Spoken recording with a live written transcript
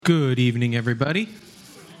Good evening, everybody.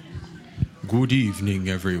 Good evening,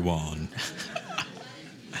 everyone.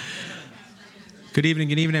 Good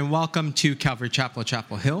evening, and welcome to Calvary Chapel,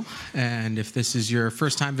 Chapel Hill. And if this is your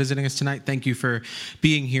first time visiting us tonight, thank you for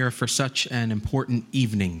being here for such an important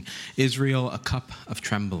evening. Israel, a cup of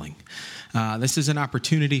trembling. This is an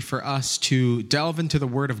opportunity for us to delve into the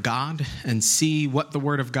Word of God and see what the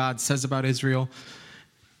Word of God says about Israel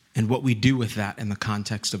and what we do with that in the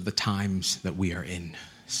context of the times that we are in.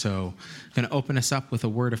 So I'm going to open us up with a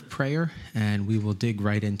word of prayer, and we will dig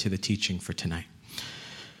right into the teaching for tonight.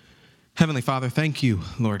 Heavenly Father, thank you,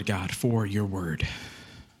 Lord God, for your word.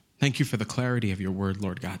 Thank you for the clarity of your word,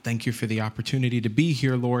 Lord God. Thank you for the opportunity to be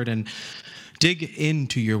here, Lord, and dig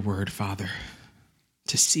into your word, Father,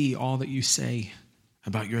 to see all that you say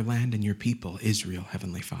about your land and your people, Israel,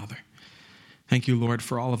 Heavenly Father. Thank you, Lord,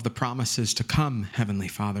 for all of the promises to come, Heavenly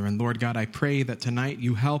Father. And Lord God, I pray that tonight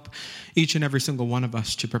you help each and every single one of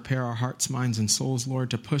us to prepare our hearts, minds, and souls, Lord,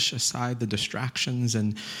 to push aside the distractions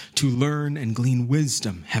and to learn and glean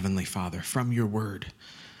wisdom, Heavenly Father, from your word.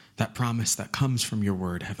 That promise that comes from your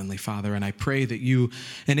word, Heavenly Father. And I pray that you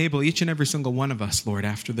enable each and every single one of us, Lord,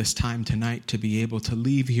 after this time tonight to be able to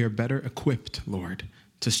leave here better equipped, Lord,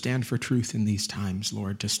 to stand for truth in these times,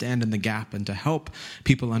 Lord, to stand in the gap and to help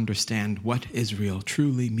people understand what Israel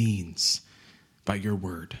truly means by your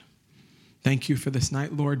word. Thank you for this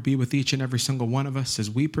night, Lord. Be with each and every single one of us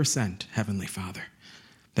as we present, Heavenly Father,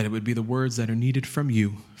 that it would be the words that are needed from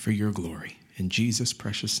you for your glory. In Jesus'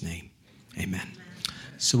 precious name, amen.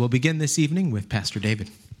 So we'll begin this evening with Pastor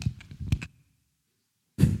David.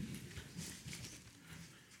 Well,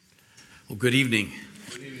 good evening.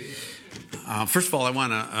 First of all, I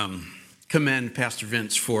want to commend Pastor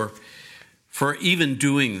Vince for even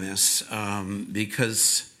doing this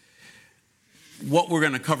because what we're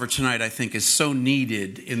going to cover tonight, I think, is so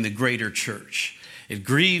needed in the greater church. It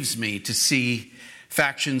grieves me to see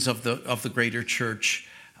factions of the greater church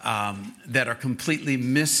that are completely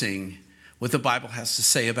missing what the Bible has to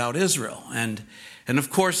say about Israel. And of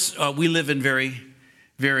course, we live in very,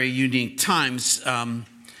 very unique times.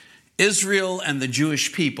 Israel and the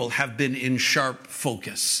Jewish people have been in sharp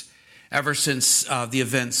focus ever since the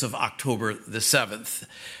events of October the 7th.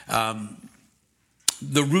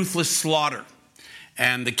 The ruthless slaughter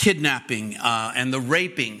and the kidnapping and the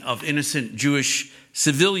raping of innocent Jewish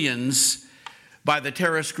civilians by the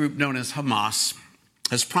terrorist group known as Hamas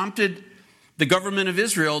has prompted the government of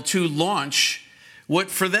Israel to launch what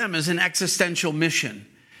for them is an existential mission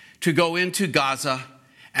to go into Gaza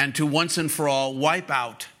and to once and for all wipe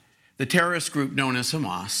out the terrorist group known as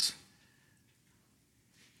Hamas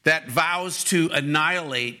that vows to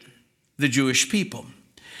annihilate the Jewish people.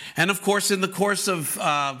 And of course, in the course of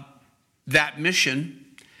that mission,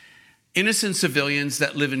 innocent civilians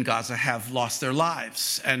that live in Gaza have lost their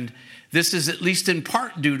lives. And this is at least in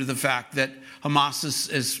part due to the fact that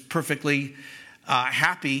Hamas is perfectly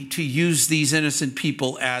happy to use these innocent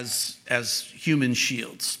people as human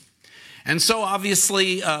shields. And so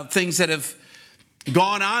obviously things that have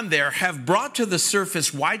gone on there have brought to the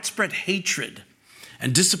surface widespread hatred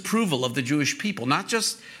and disapproval of the Jewish people, not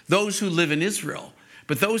just those who live in Israel,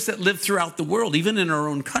 but those that live throughout the world, even in our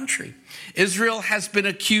own country. Israel has been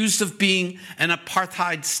accused of being an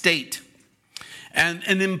apartheid state and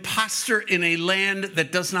an imposter in a land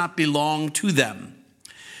that does not belong to them.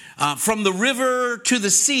 From the river to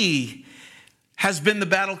the sea has been the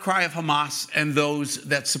battle cry of Hamas and those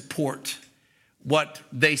that support what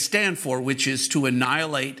they stand for, which is to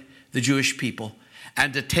annihilate the Jewish people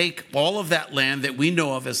and to take all of that land that we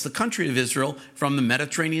know of as the country of Israel from the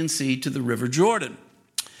Mediterranean Sea to the River Jordan.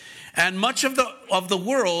 And much of the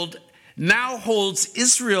world now holds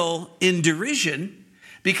Israel in derision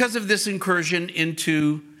because of this incursion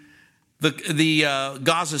into the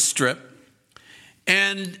Gaza Strip.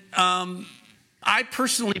 And I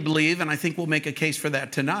personally believe, and I think we'll make a case for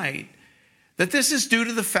that tonight, that this is due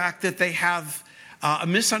to the fact that they have a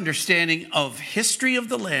misunderstanding of history of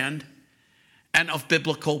the land and of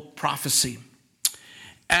biblical prophecy.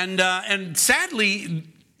 And sadly,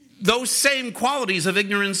 those same qualities of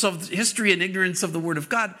ignorance of history and ignorance of the Word of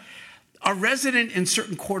God are resident in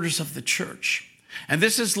certain quarters of the church. And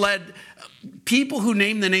this has led people who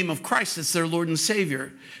name the name of Christ as their Lord and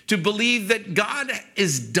Savior to believe that God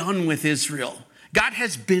is done with Israel. God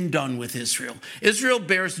has been done with Israel. Israel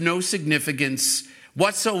bears no significance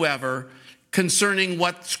whatsoever concerning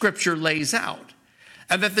what Scripture lays out.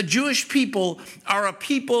 And that the Jewish people are a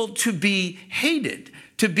people to be hated,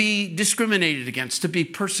 to be discriminated against, to be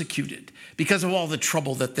persecuted because of all the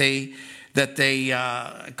trouble that they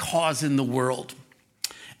cause in the world.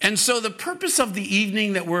 And so the purpose of the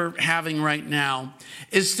evening that we're having right now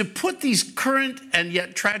is to put these current and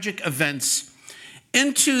yet tragic events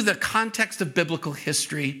into the context of biblical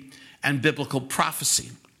history and biblical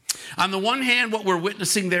prophecy. On the one hand, what we're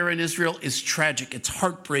witnessing there in Israel is tragic. It's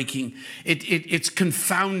heartbreaking. It's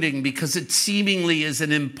confounding because it seemingly is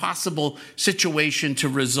an impossible situation to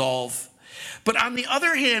resolve. But on the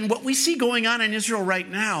other hand, what we see going on in Israel right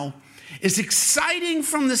now is exciting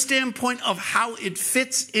from the standpoint of how it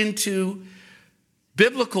fits into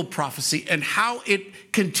biblical prophecy and how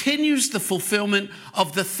it continues the fulfillment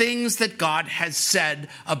of the things that God has said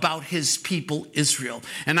about his people Israel.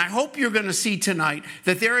 And I hope you're going to see tonight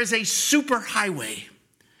that there is a superhighway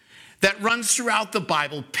that runs throughout the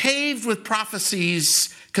Bible, paved with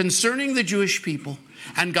prophecies concerning the Jewish people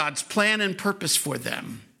and God's plan and purpose for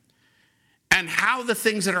them, and how the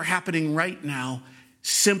things that are happening right now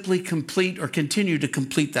simply complete or continue to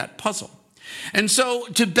complete that puzzle. And so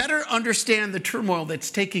to better understand the turmoil that's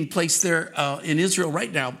taking place there in Israel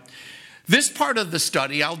right now, this part of the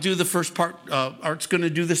study, I'll do the first part, Art's going to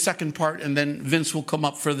do the second part, and then Vince will come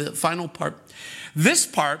up for the final part. This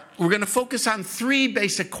part, we're going to focus on three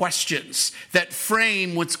basic questions that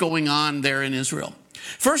frame what's going on there in Israel.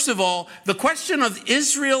 First of all, the question of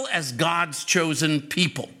Israel as God's chosen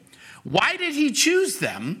people. Why did he choose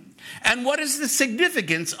them, and what is the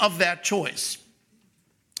significance of that choice?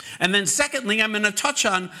 And then secondly, I'm going to touch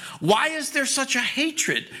on why is there such a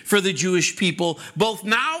hatred for the Jewish people, both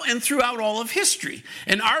now and throughout all of history.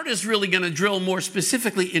 And Art is really going to drill more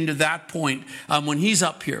specifically into that point when he's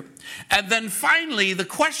up here. And then finally, the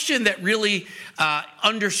question that really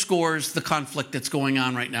underscores the conflict that's going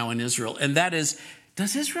on right now in Israel, and that is,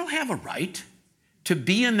 does Israel have a right to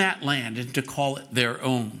be in that land and to call it their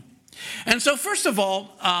own? And so first of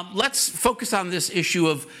all, let's focus on this issue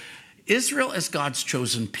of Israel as God's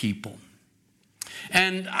chosen people.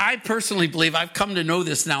 And I personally believe, I've come to know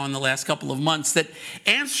this now in the last couple of months, that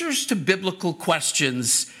answers to biblical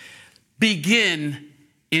questions begin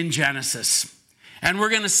in Genesis. And we're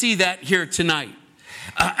going to see that here tonight.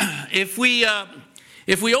 If we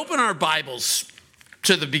open our Bibles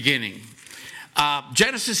to the beginning,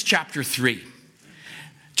 Genesis chapter 3.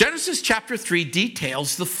 Genesis chapter 3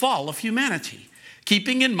 details the fall of humanity,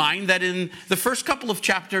 keeping in mind that in the first couple of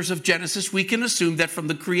chapters of Genesis, we can assume that from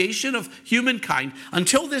the creation of humankind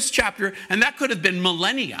until this chapter, and that could have been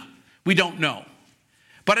millennia, we don't know.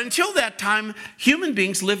 But until that time, human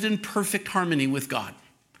beings lived in perfect harmony with God.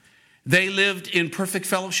 They lived in perfect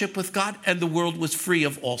fellowship with God, and the world was free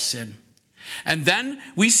of all sin. And then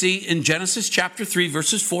we see in Genesis chapter 3,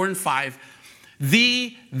 verses 4 and 5,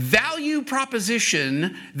 the value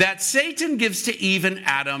proposition that Satan gives to Eve and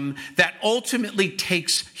Adam that ultimately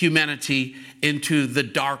takes humanity into the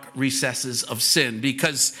dark recesses of sin.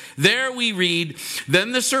 Because there we read,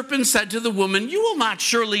 then the serpent said to the woman, you will not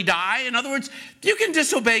surely die. In other words, you can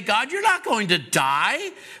disobey God. You're not going to die.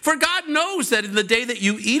 For God knows that in the day that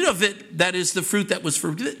you eat of it, that is the fruit that was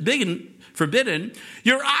forbidden,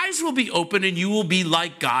 your eyes will be open and you will be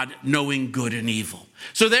like God, knowing good and evil.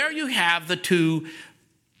 So there you have the two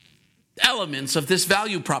elements of this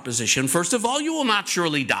value proposition. First of all, you will not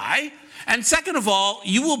surely die. And second of all,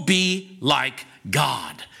 you will be like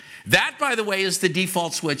God. That, by the way, is the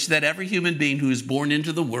default switch that every human being who is born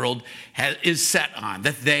into the world is set on,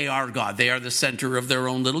 that they are God. They are the center of their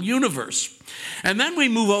own little universe. And then we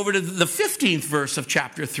move over to the 15th verse of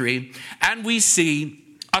chapter 3, and we see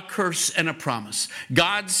a curse and a promise.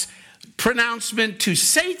 God's pronouncement to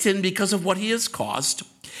Satan because of what he has caused.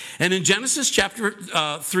 And in Genesis chapter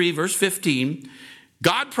 3, verse 15,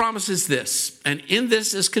 God promises this, and in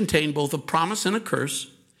this is contained both a promise and a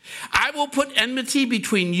curse. I will put enmity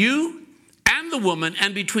between you and the woman,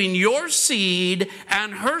 and between your seed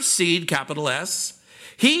and her seed, capital S.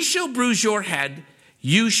 He shall bruise your head,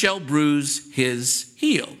 you shall bruise his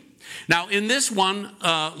heel. Now, in this one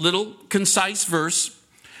little concise verse,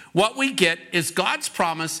 what we get is God's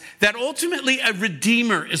promise that ultimately a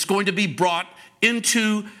redeemer is going to be brought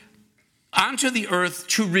onto the earth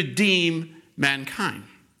to redeem mankind.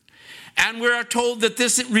 And we are told that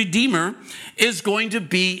this redeemer is going to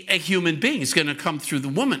be a human being. He's going to come through the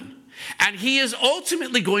woman. And he is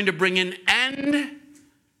ultimately going to bring an end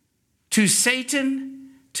to Satan,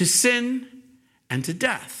 to sin, and to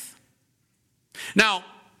death. Now,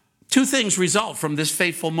 two things result from this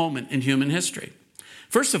fateful moment in human history.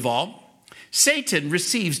 First of all, Satan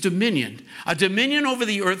receives dominion, a dominion over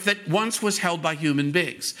the earth that once was held by human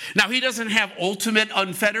beings. Now, he doesn't have ultimate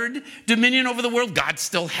unfettered dominion over the world. God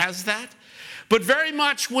still has that. but very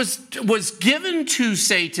much was given to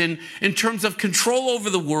Satan in terms of control over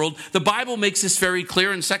the world. The Bible makes this very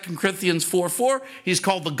clear in 2 Corinthians 4:4. He's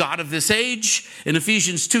called the God of this age. In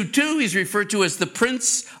Ephesians 2:2, he's referred to as the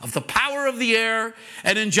prince of the power of the air.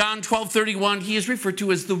 And in John 12:31, he is referred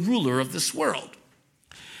to as the ruler of this world.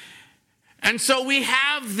 And so we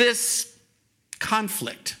have this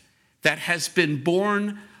conflict that has been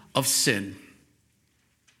born of sin.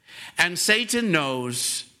 And Satan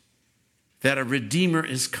knows that a Redeemer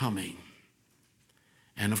is coming.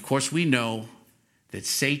 And of course, we know that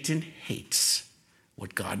Satan hates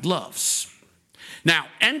what God loves. Now,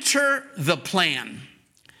 enter the plan.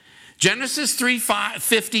 Genesis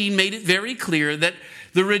 3:15 made it very clear that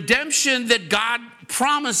the redemption that God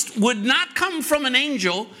promised would not come from an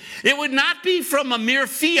angel. It would not be from a mere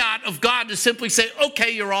fiat of God to simply say, okay,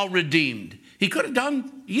 you're all redeemed. He could have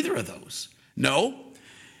done either of those. No.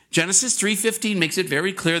 Genesis 3:15 makes it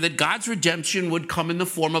very clear that God's redemption would come in the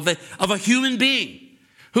form of a human being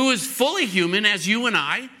who is fully human as you and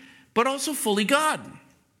I, but also fully God.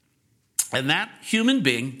 And that human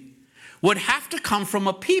being would have to come from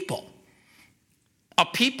a people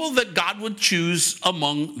that God would choose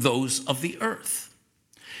among those of the earth.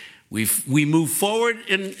 We move forward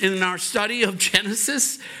in our study of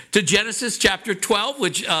Genesis to Genesis chapter 12,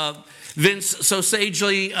 which Vince so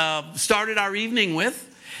sagely started our evening with.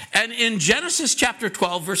 And in Genesis chapter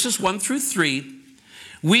 12, verses 1 through 3,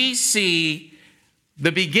 we see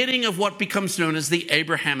the beginning of what becomes known as the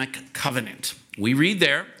Abrahamic covenant. We read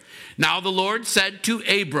there, now the Lord said to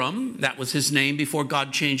Abram, that was his name before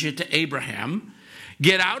God changed it to Abraham,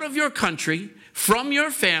 get out of your country, from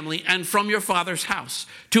your family, and from your father's house,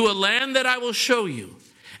 to a land that I will show you.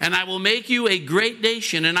 And I will make you a great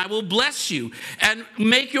nation, and I will bless you, and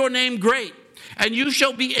make your name great. And you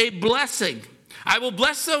shall be a blessing. I will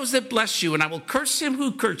bless those that bless you, and I will curse him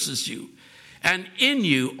who curses you. And in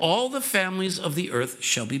you all the families of the earth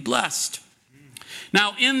shall be blessed.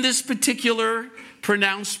 Now, in this particular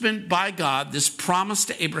pronouncement by God, this promise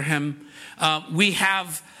to Abraham, we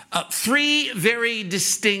have three very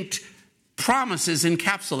distinct promises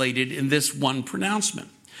encapsulated in this one pronouncement.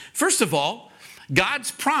 First of all, God's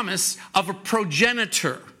promise of a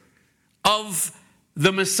progenitor of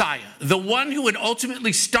the Messiah, the one who would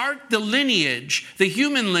ultimately start the lineage, the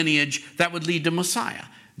human lineage that would lead to Messiah.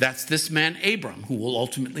 That's this man Abram, who will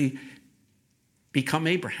ultimately become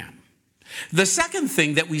Abraham. The second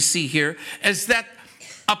thing that we see here is that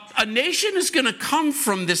a nation is going to come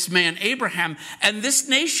from this man Abraham, and this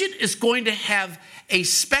nation is going to have a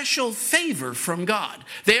special favor from God.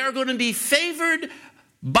 They are going to be favored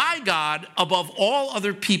by God above all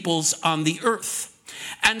other peoples on the earth.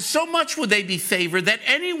 And so much would they be favored that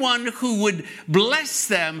anyone who would bless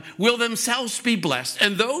them will themselves be blessed.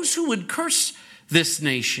 And those who would curse this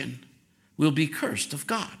nation will be cursed of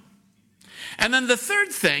God. And then the third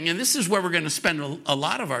thing, and this is where we're going to spend a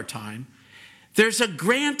lot of our time, there's a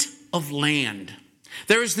grant of land.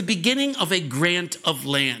 There is the beginning of a grant of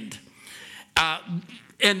land.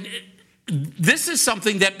 And this is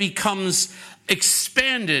something that becomes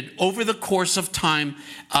expanded over the course of time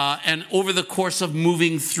and over the course of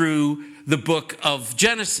moving through the book of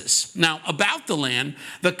Genesis. Now, about the land,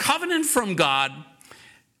 the covenant from God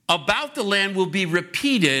about the land will be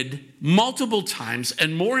repeated multiple times,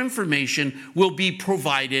 and more information will be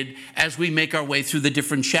provided as we make our way through the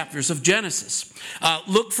different chapters of Genesis.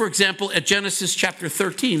 Look, for example, at Genesis chapter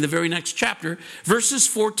 13, the very next chapter, verses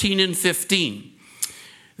 14 and 15.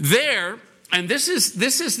 There, and this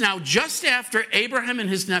is now just after Abraham and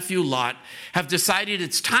his nephew Lot have decided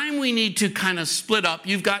it's time we need to kind of split up.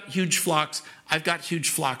 You've got huge flocks. I've got huge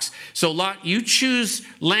flocks. So Lot, you choose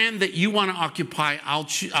land that you want to occupy. I'll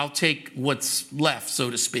take what's left, so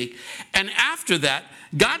to speak. And after that,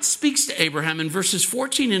 God speaks to Abraham in verses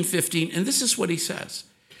 14 and 15, and this is what he says.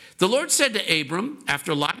 The Lord said to Abram,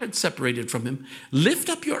 after Lot had separated from him, lift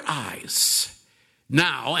up your eyes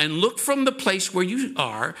now and look from the place where you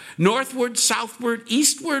are, northward, southward,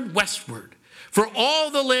 eastward, westward. For all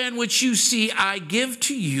the land which you see I give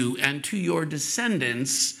to you and to your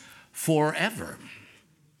descendants forever.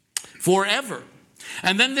 Forever.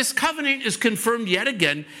 And then this covenant is confirmed yet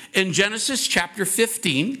again in Genesis chapter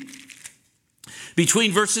 15,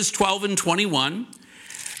 between verses 12 and 21.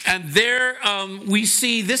 And there we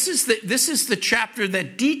see this is the chapter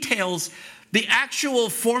that details the actual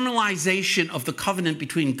formalization of the covenant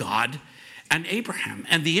between God and Abraham.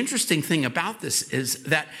 And the interesting thing about this is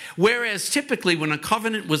that whereas typically when a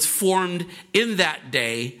covenant was formed in that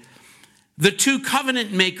day, the two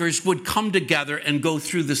covenant makers would come together and go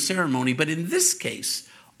through the ceremony. But in this case,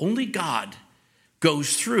 only God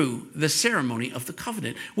goes through the ceremony of the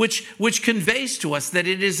covenant, which conveys to us that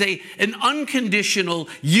it is an unconditional,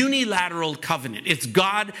 unilateral covenant. It's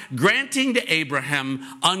God granting to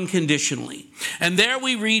Abraham unconditionally. And there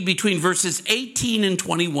we read between verses 18 and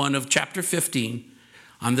 21 of chapter 15,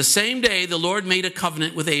 on the same day the Lord made a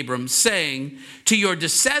covenant with Abram, saying, to your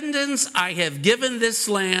descendants I have given this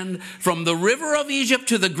land from the river of Egypt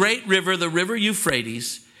to the great river, the river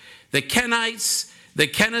Euphrates, the Kenites, the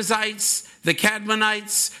Kenizzites, the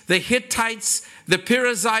Cadmonites, the Hittites, the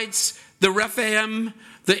Perizzites, the Rephaim,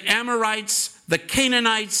 the Amorites, the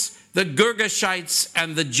Canaanites, the Girgashites,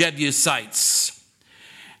 and the Jebusites.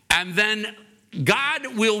 And then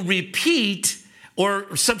God will repeat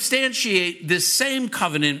or substantiate this same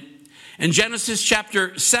covenant in Genesis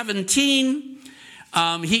chapter 17.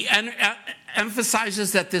 He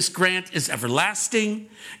emphasizes that this grant is everlasting.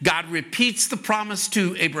 God repeats the promise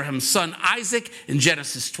to Abraham's son Isaac in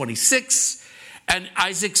Genesis 26 and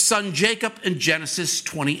Isaac's son Jacob in Genesis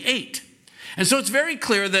 28. And so it's very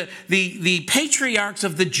clear that the patriarchs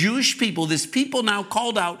of the Jewish people, this people now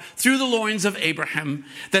called out through the loins of Abraham,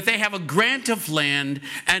 that they have a grant of land,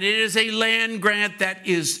 and it is a land grant that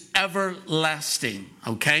is everlasting,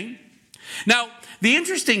 okay? Now, the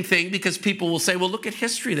interesting thing, because people will say, well, look at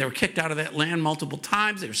history. They were kicked out of that land multiple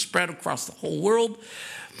times. They were spread across the whole world.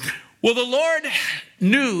 Well, the Lord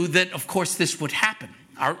knew that, of course, this would happen.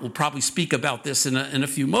 Art will probably speak about this in a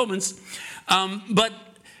few moments. But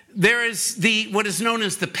there is what is known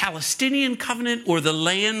as the Palestinian covenant or the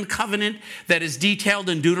land covenant that is detailed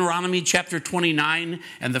in Deuteronomy chapter 29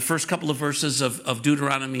 and the first couple of verses of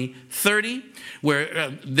Deuteronomy 30,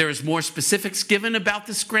 where there is more specifics given about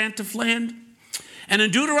this grant of land. And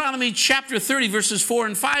in Deuteronomy chapter 30, verses 4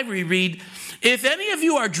 and 5, we read, if any of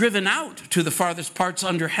you are driven out to the farthest parts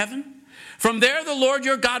under heaven, from there the Lord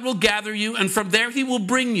your God will gather you, and from there he will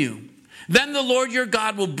bring you. Then the Lord your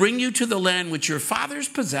God will bring you to the land which your fathers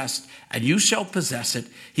possessed, and you shall possess it.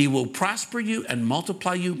 He will prosper you and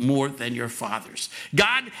multiply you more than your fathers.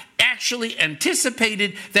 God actually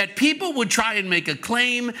anticipated that people would try and make a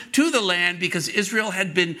claim to the land because Israel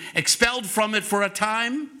had been expelled from it for a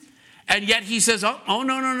time. And yet he says, oh,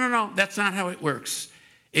 no. That's not how it works.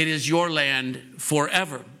 It is your land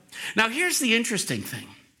forever. Now, here's the interesting thing.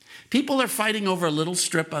 People are fighting over a little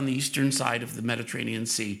strip on the eastern side of the Mediterranean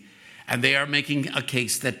Sea. And they are making a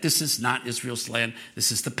case that this is not Israel's land,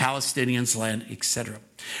 this is the Palestinians' land, etc.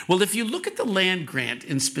 Well, if you look at the land grant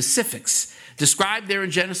in specifics, described there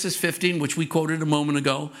in Genesis 15, which we quoted a moment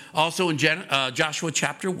ago, also in Joshua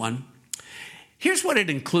chapter 1, here's what it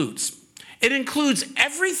includes. It includes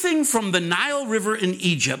everything from the Nile River in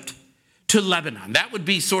Egypt to Lebanon. That would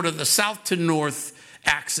be sort of the south to north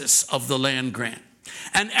axis of the land grant.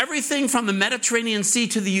 And everything from the Mediterranean Sea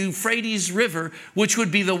to the Euphrates River, which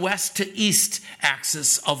would be the west to east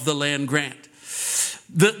axis of the land grant.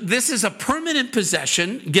 This is a permanent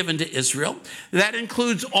possession given to Israel. That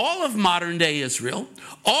includes all of modern-day Israel,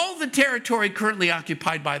 all the territory currently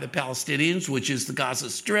occupied by the Palestinians, which is the Gaza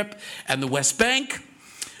Strip and the West Bank,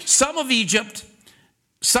 some of Egypt,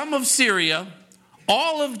 some of Syria,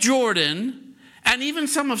 all of Jordan, and even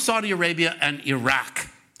some of Saudi Arabia and Iraq.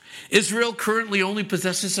 Israel currently only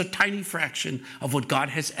possesses a tiny fraction of what God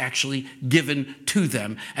has actually given to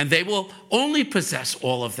them. And they will only possess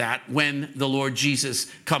all of that when the Lord Jesus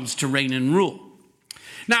comes to reign and rule.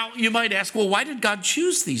 Now, you might ask, well, why did God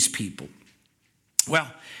choose these people? Well,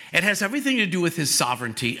 it has everything to do with his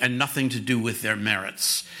sovereignty and nothing to do with their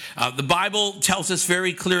merits. The Bible tells us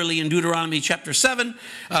very clearly in Deuteronomy chapter 7,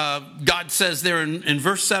 God says there in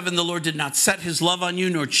verse 7, the Lord did not set his love on you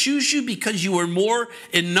nor choose you because you were more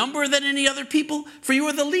in number than any other people, for you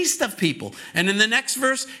were the least of people. And in the next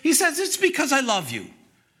verse, he says, it's because I love you.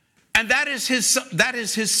 And that is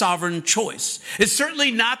his sovereign choice. It's certainly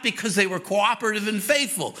not because they were cooperative and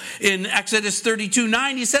faithful. In Exodus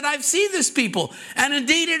 32:9, he said, I've seen this people, and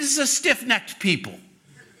indeed it is a stiff-necked people.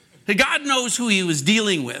 God knows who he was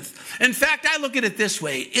dealing with. In fact, I look at it this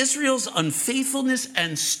way. Israel's unfaithfulness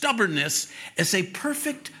and stubbornness is a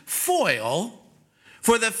perfect foil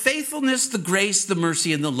for the faithfulness, the grace, the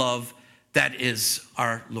mercy, and the love that is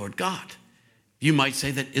our Lord God. You might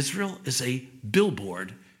say that Israel is a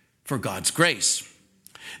billboard for God's grace.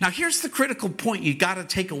 Now, here's the critical point you got to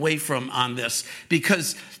take away from on this,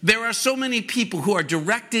 because there are so many people who are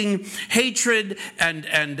directing hatred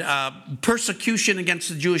and persecution against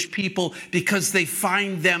the Jewish people because they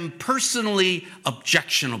find them personally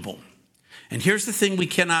objectionable. And here's the thing we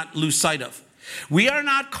cannot lose sight of. We are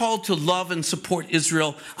not called to love and support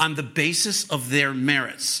Israel on the basis of their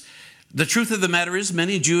merits. The truth of the matter is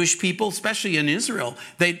many Jewish people, especially in Israel,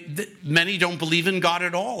 many don't believe in God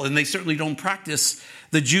at all, and they certainly don't practice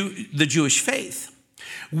the Jewish faith.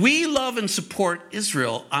 We love and support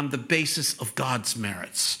Israel on the basis of God's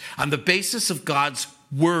merits, on the basis of God's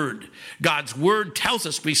word. God's word tells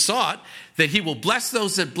us, we saw it, that he will bless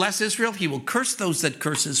those that bless Israel. He will curse those that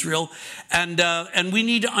curse Israel. And we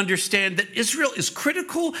need to understand that Israel is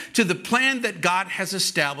critical to the plan that God has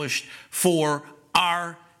established for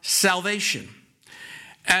our salvation.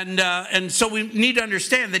 And so we need to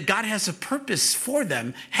understand that God has a purpose for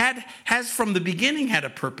them, has from the beginning had a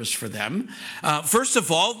purpose for them. First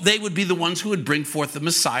of all, they would be the ones who would bring forth the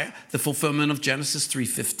Messiah, the fulfillment of Genesis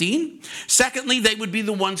 3:15. Secondly, they would be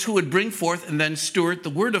the ones who would bring forth and then steward the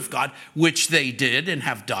word of God, which they did and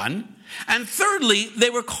have done. And thirdly,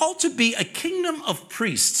 they were called to be a kingdom of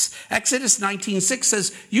priests. Exodus 19:6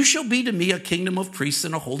 says, "You shall be to me a kingdom of priests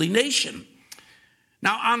and a holy nation."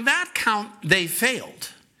 Now, on that count, they failed.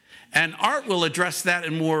 And Art will address that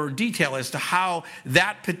in more detail as to how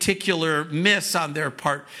that particular miss on their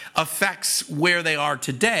part affects where they are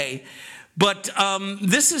today. But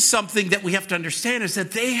this is something that we have to understand, is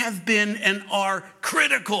that they have been and are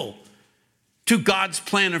critical to God's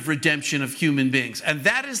plan of redemption of human beings. And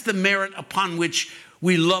that is the merit upon which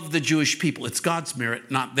we love the Jewish people. It's God's merit,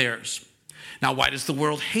 not theirs. Now, why does the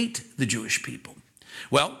world hate the Jewish people?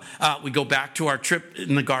 Well, we go back to our trip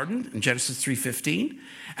in the garden in Genesis 3:15,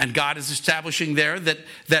 and God is establishing there that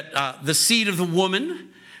the seed of the woman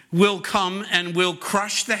will come and will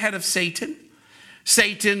crush the head of Satan.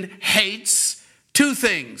 Satan hates two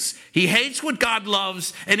things. He hates what God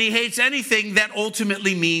loves, and he hates anything that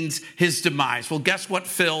ultimately means his demise. Well, guess what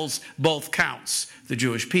fills both counts? The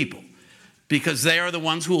Jewish people. Because they are the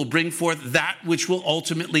ones who will bring forth that which will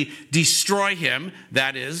ultimately destroy him,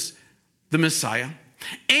 that is, the Messiah.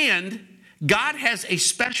 And God has a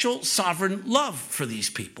special sovereign love for these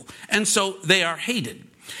people. And so they are hated.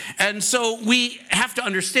 And so we have to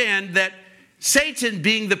understand that Satan,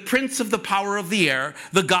 being the prince of the power of the air,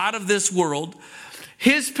 the god of this world,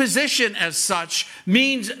 his position as such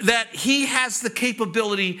means that he has the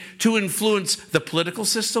capability to influence the political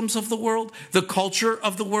systems of the world, the culture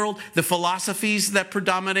of the world, the philosophies that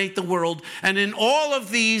predominate the world. And in all of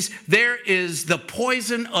these, there is the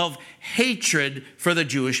poison of hatred for the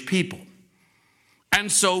Jewish people.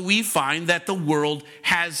 And so we find that the world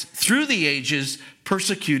has, through the ages,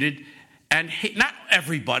 persecuted and not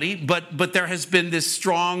everybody, but there has been this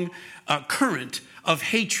strong current of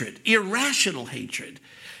hatred, irrational hatred.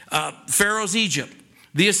 Pharaoh's Egypt,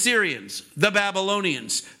 the Assyrians, the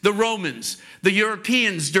Babylonians, the Romans, the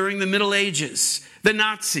Europeans during the Middle Ages, the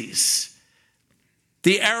Nazis,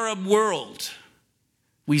 the Arab world.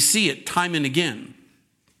 We see it time and again.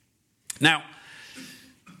 Now,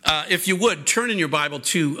 if you would, turn in your Bible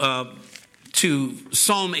to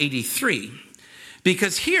Psalm 83.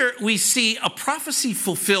 Because here we see a prophecy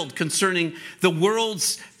fulfilled concerning the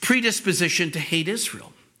world's predisposition to hate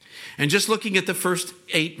Israel. And just looking at the first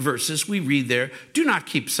 8 verses, we read there, "Do not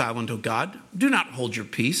keep silent, O God. Do not hold your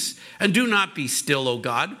peace. And do not be still, O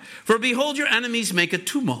God. For behold, your enemies make a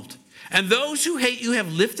tumult. And those who hate you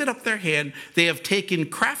have lifted up their hand. They have taken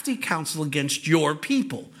crafty counsel against your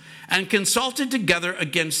people and consulted together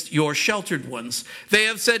against your sheltered ones. They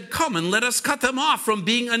have said, come and let us cut them off from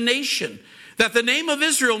being a nation, that the name of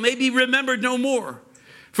Israel may be remembered no more.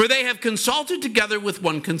 For they have consulted together with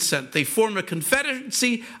one consent. They form a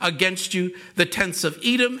confederacy against you, the tents of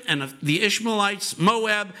Edom and of the Ishmaelites,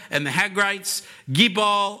 Moab and the Hagrites,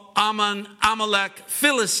 Gebal, Ammon, Amalek,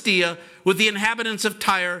 Philistia, with the inhabitants of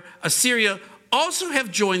Tyre, Assyria, also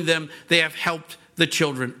have joined them. They have helped the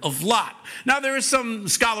children of Lot." Now, there is some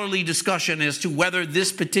scholarly discussion as to whether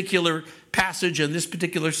this particular passage and this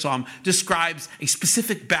particular psalm describes a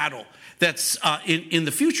specific battle that's in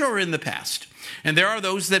the future or in the past. And there are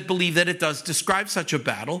those that believe that it does describe such a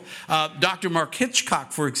battle. Dr. Mark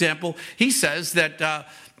Hitchcock, for example, he says that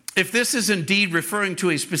if this is indeed referring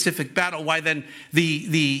to a specific battle, why then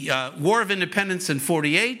the War of Independence in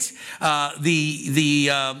 48,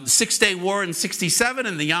 the Six-Day War in 67,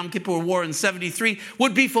 and the Yom Kippur War in 73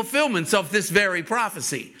 would be fulfillments of this very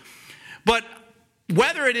prophecy. But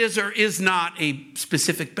whether it is or is not a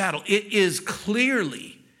specific battle, it is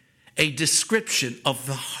clearly a description of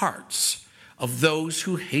the hearts of those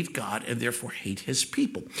who hate God and therefore hate his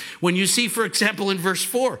people. When you see, for example, in verse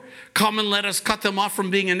 4, "Come and let us cut them off from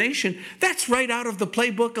being a nation," that's right out of the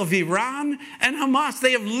playbook of Iran and Hamas.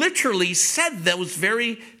 They have literally said those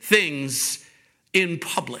very things in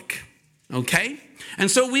public. Okay? And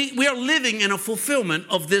so we are living in a fulfillment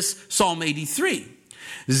of this Psalm 83.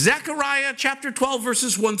 Zechariah chapter 12,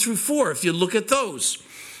 verses 1 through 4, if you look at those.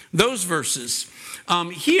 those verses.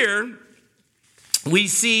 Here we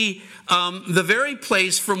see the very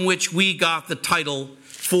place from which we got the title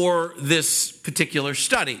for this particular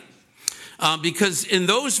study. Because in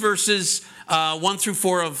those verses 1 through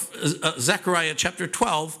 4 of Zechariah chapter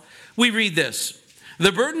 12, we read this.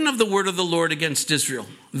 The burden of the word of the Lord against Israel.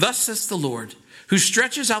 Thus says the Lord, who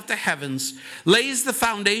stretches out the heavens, lays the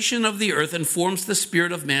foundation of the earth, and forms the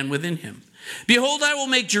spirit of man within him. Behold, I will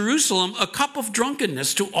make Jerusalem a cup of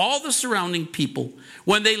drunkenness to all the surrounding people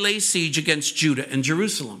when they lay siege against Judah and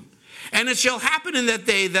Jerusalem. And it shall happen in that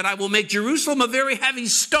day that I will make Jerusalem a very heavy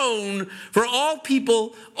stone for all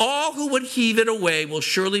people. All who would heave it away will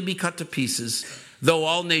surely be cut to pieces, though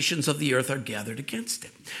all nations of the earth are gathered against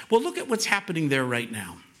it. Well, look at what's happening there right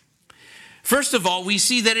now. First of all, we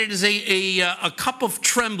see that it is a cup of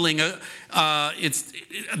trembling. That,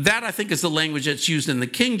 I think, is the language that's used in the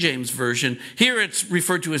King James Version. Here it's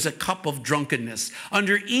referred to as a cup of drunkenness.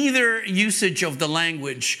 Under either usage of the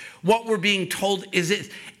language, what we're being told is it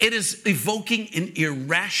is evoking an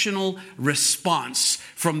irrational response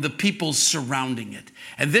from the people surrounding it.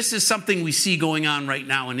 And this is something we see going on right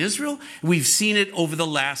now in Israel. We've seen it over the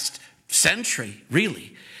last century,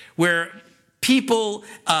 really, where people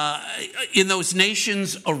in those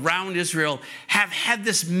nations around Israel have had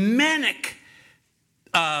this manic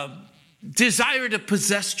desire to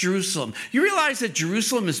possess Jerusalem. You realize that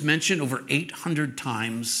Jerusalem is mentioned over 800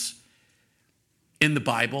 times in the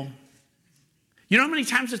Bible? You know how many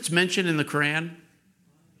times it's mentioned in the Quran?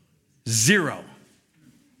 0.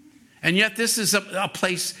 And yet this is a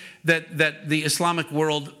place that the Islamic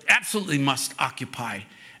world absolutely must occupy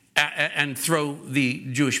and throw the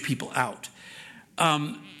Jewish people out.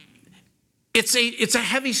 It's a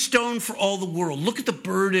heavy stone for all the world. Look at the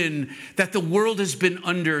burden that the world has been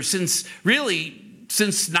under since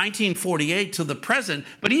 1948 to the present,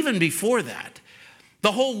 but even before that.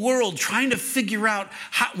 The whole world trying to figure out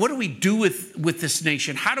what do we do with this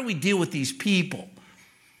nation? How do we deal with these people?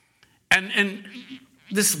 And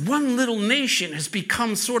this one little nation has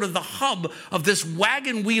become sort of the hub of this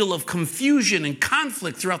wagon wheel of confusion and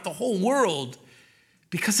conflict throughout the whole world,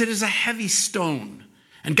 because it is a heavy stone,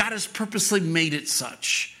 and God has purposely made it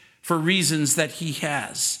such for reasons that he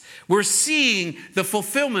has. We're seeing the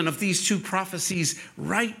fulfillment of these two prophecies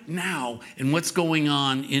right now in what's going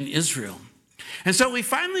on in Israel. And so we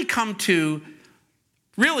finally come to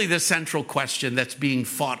really the central question that's being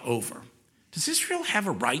fought over. Does Israel have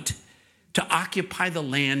a right to occupy the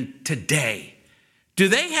land today? Do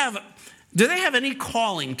they have any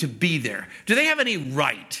calling to be there? Do they have any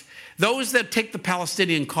right? Those that take the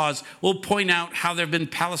Palestinian cause will point out how there have been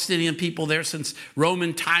Palestinian people there since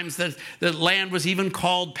Roman times. That the land was even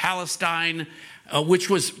called Palestine, which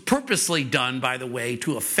was purposely done, by the way,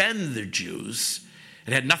 to offend the Jews.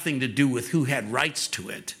 It had nothing to do with who had rights to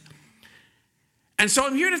it. And so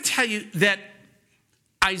I'm here to tell you that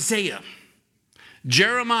Isaiah,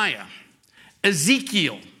 Jeremiah,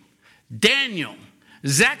 Ezekiel, Daniel,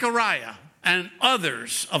 Zechariah, and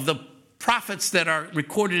others of the prophets that are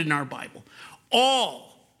recorded in our Bible,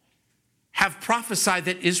 all have prophesied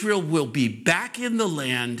that Israel will be back in the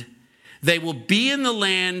land. They will be in the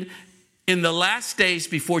land in the last days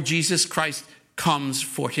before Jesus Christ comes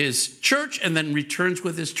for his church and then returns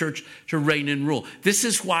with his church to reign and rule. This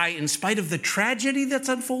is why, in spite of the tragedy that's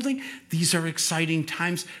unfolding, these are exciting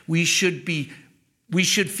times. We should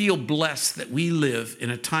feel blessed that we live in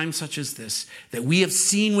a time such as this, that we have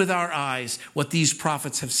seen with our eyes what these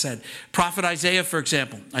prophets have said. Prophet Isaiah, for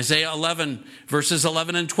example, Isaiah 11, verses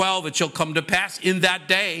 11 and 12, it shall come to pass in that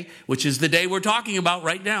day, which is the day we're talking about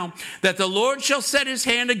right now, that the Lord shall set his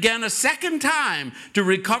hand again a second time to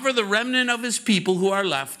recover the remnant of his people who are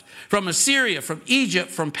left from Assyria, from Egypt,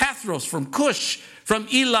 from Pathros, from Cush, from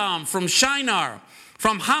Elam, from Shinar,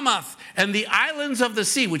 from Hamath, and the islands of the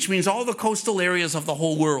sea, which means all the coastal areas of the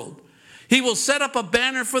whole world. He will set up a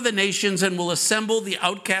banner for the nations and will assemble the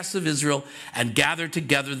outcasts of Israel and gather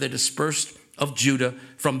together the dispersed of Judah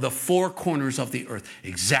from the four corners of the earth.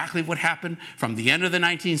 Exactly what happened from the end of the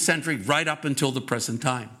 19th century right up until the present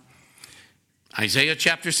time. Isaiah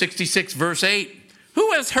chapter 66, verse 8.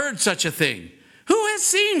 Who has heard such a thing? Who has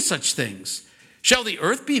seen such things? Shall the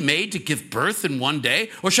earth be made to give birth in one day?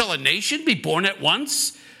 Or shall a nation be born at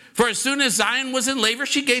once? For as soon as Zion was in labor,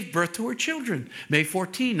 she gave birth to her children. May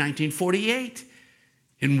 14, 1948.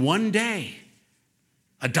 In one day,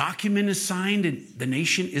 a document is signed and the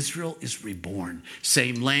nation Israel is reborn.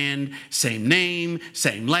 Same land, same name,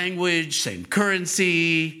 same language, same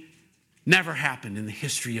currency. Never happened in the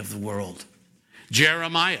history of the world.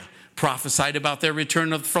 Jeremiah prophesied about their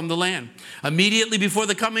return from the land. Immediately before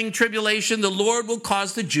the coming tribulation, the Lord will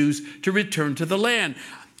cause the Jews to return to the land.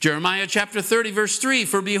 Jeremiah chapter 30, verse 3,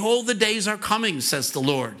 for behold, the days are coming, says the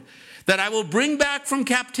Lord, that I will bring back from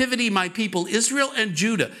captivity my people, Israel and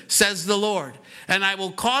Judah, says the Lord, and I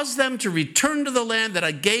will cause them to return to the land that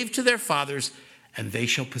I gave to their fathers, and they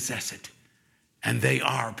shall possess it. And they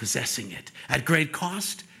are possessing it at great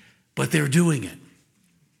cost, but they're doing it.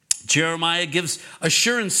 Jeremiah gives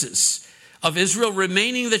assurances of Israel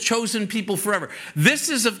remaining the chosen people forever. This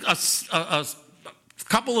is a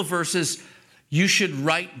couple of verses you should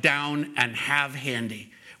write down and have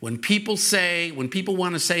handy. When people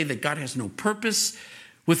want to say that God has no purpose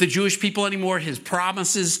with the Jewish people anymore, his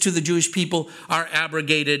promises to the Jewish people are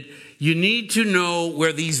abrogated, you need to know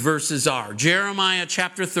where these verses are. Jeremiah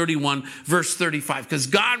chapter 31, verse 35, because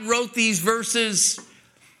God wrote these verses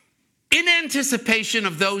in anticipation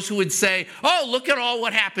of those who would say, oh, look at all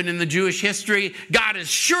what happened in the Jewish history. God is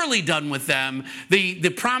surely done with them. The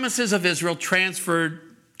promises of Israel transferred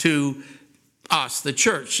to us, the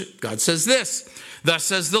church. God says this, thus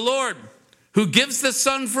says the Lord, who gives the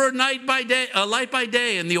sun for a light by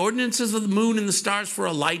day, and the ordinances of the moon and the stars for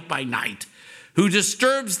a light by night, who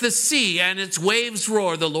disturbs the sea and its waves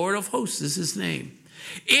roar. The Lord of hosts is his name.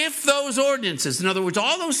 If those ordinances, in other words,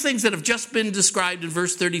 all those things that have just been described in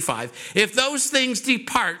verse 35, if those things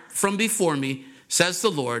depart from before me, says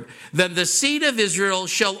the Lord, then the seed of Israel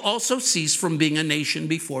shall also cease from being a nation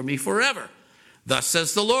before me forever. Thus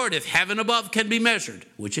says the Lord, if heaven above can be measured,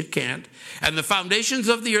 which it can't, and the foundations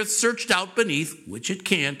of the earth searched out beneath, which it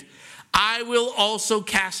can't, I will also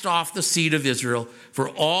cast off the seed of Israel for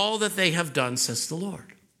all that they have done, says the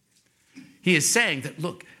Lord. He is saying that,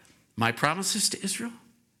 look, my promises to Israel,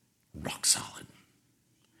 rock solid.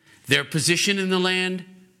 Their position in the land,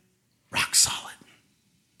 rock solid.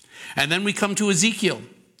 And then we come to Ezekiel.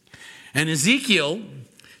 And Ezekiel,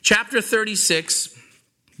 chapter 36,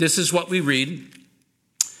 this is what we read,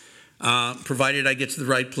 provided I get to the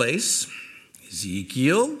right place.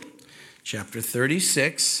 Ezekiel, chapter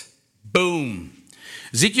 36. Boom.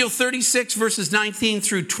 Ezekiel 36, verses 19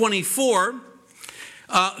 through 24.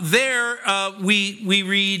 We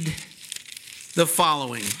read the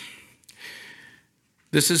following.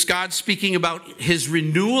 This is God speaking about his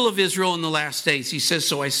renewal of Israel in the last days. He says,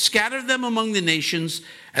 so I scattered them among the nations,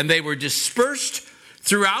 and they were dispersed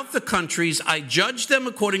throughout the countries. I judged them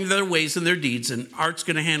according to their ways and their deeds, and Art's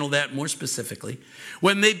going to handle that more specifically.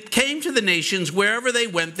 When they came to the nations, wherever they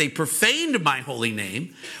went, they profaned my holy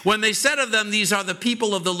name. When they said of them, these are the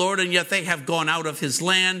people of the Lord, and yet they have gone out of his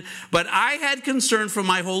land. But I had concern for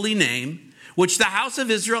my holy name, which the house of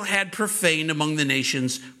Israel had profaned among the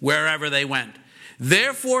nations wherever they went.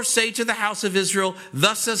 Therefore say to the house of Israel,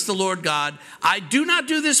 thus says the Lord God, I do not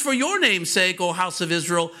do this for your name's sake, O house of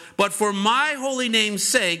Israel, but for my holy name's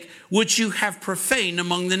sake, which you have profaned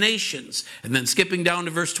among the nations. And then skipping down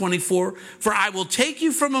to verse 24, for I will take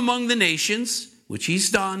you from among the nations, which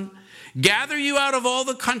he's done, gather you out of all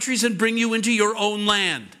the countries and bring you into your own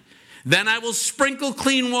land. Then I will sprinkle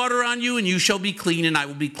clean water on you, and you shall be clean, and I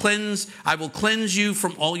will cleanse you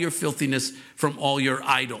from all your filthiness, from all your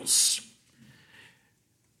idols.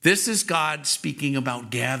 This is God speaking about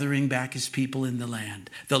gathering back his people in the land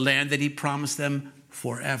that he promised them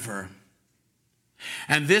forever.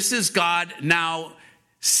 And this is God now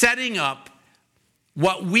setting up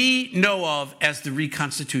what we know of as the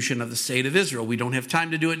reconstitution of the state of Israel. We don't have time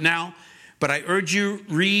to do it now, but I urge you,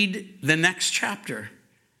 read the next chapter,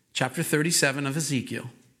 chapter 37 of Ezekiel.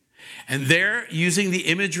 And they're using the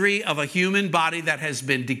imagery of a human body that has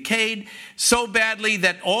been decayed so badly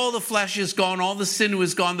that all the flesh is gone, all the sinew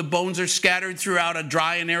is gone, the bones are scattered throughout a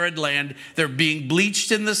dry and arid land. They're being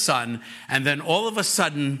bleached in the sun. And then all of a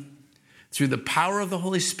sudden, through the power of the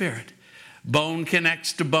Holy Spirit, bone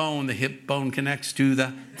connects to bone, the hip bone connects to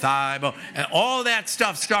the thigh bone, and all that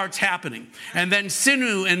stuff starts happening. And then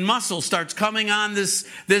sinew and muscle starts coming on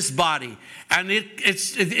this body. And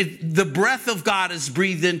the breath of God is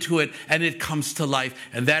breathed into it, and it comes to life.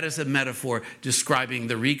 And that is a metaphor describing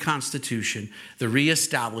the reconstitution, the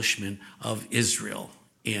reestablishment of Israel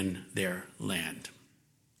in their land.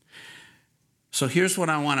 So here's what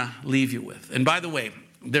I want to leave you with. And by the way,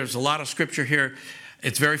 there's a lot of scripture here.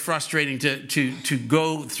 It's very frustrating to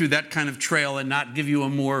go through that kind of trail and not give you a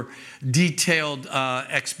more detailed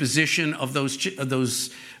exposition of those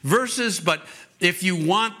verses. But if you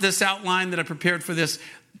want this outline that I prepared for this,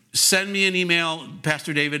 send me an email,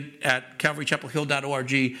 Pastor David at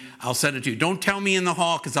calvarychapelhill.org. I'll send it to you. Don't tell me in the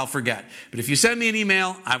hall because I'll forget. But if you send me an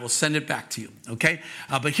email, I will send it back to you. Okay?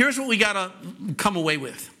 But here's what we got to come away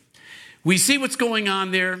with. We see what's going on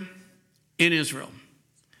there in Israel.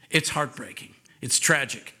 It's heartbreaking. It's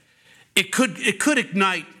tragic. It could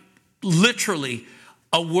ignite literally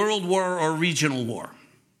a world war or regional war.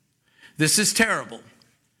 This is terrible.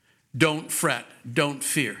 Don't fret. Don't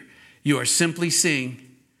fear. You are simply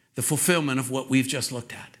seeing the fulfillment of what we've just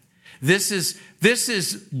looked at. This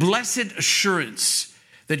is blessed assurance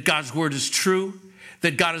that God's word is true,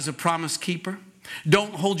 that God is a promise keeper.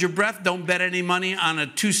 Don't hold your breath. Don't bet any money on a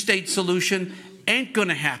two-state solution. Ain't going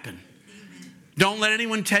to happen. Don't let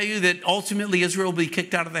anyone tell you that ultimately Israel will be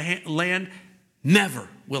kicked out of the land. Never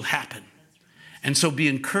will happen. And so be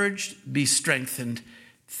encouraged, be strengthened.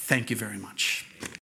 Thank you very much.